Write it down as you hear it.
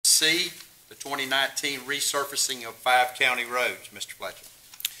C, the 2019 resurfacing of 5 county roads. Mr. Fletcher.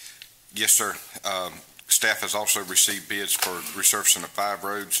 Yes, sir. Staff has also received bids for resurfacing of 5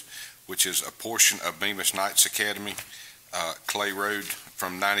 roads, which is a portion of Bemis Knights Academy, Clay Road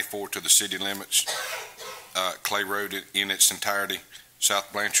from 94 to the city limits, Clay Road in its entirety,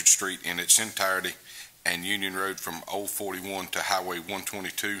 South Blanchard Street in its entirety, and Union Road from Old 41 to Highway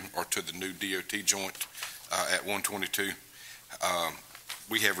 122 or to the new DOT joint at 122.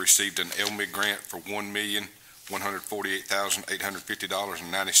 We have received an LMIG grant for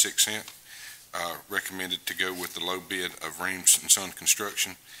 $1,148,850.96. Recommended to go with the low bid of Reams and Son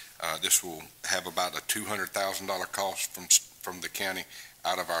Construction. This will have about a $200,000 cost from the county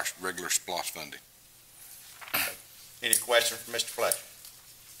out of our regular SPLOST funding. Any question for Mr. Fletcher?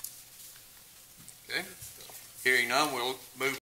 Okay. Hearing none, we'll move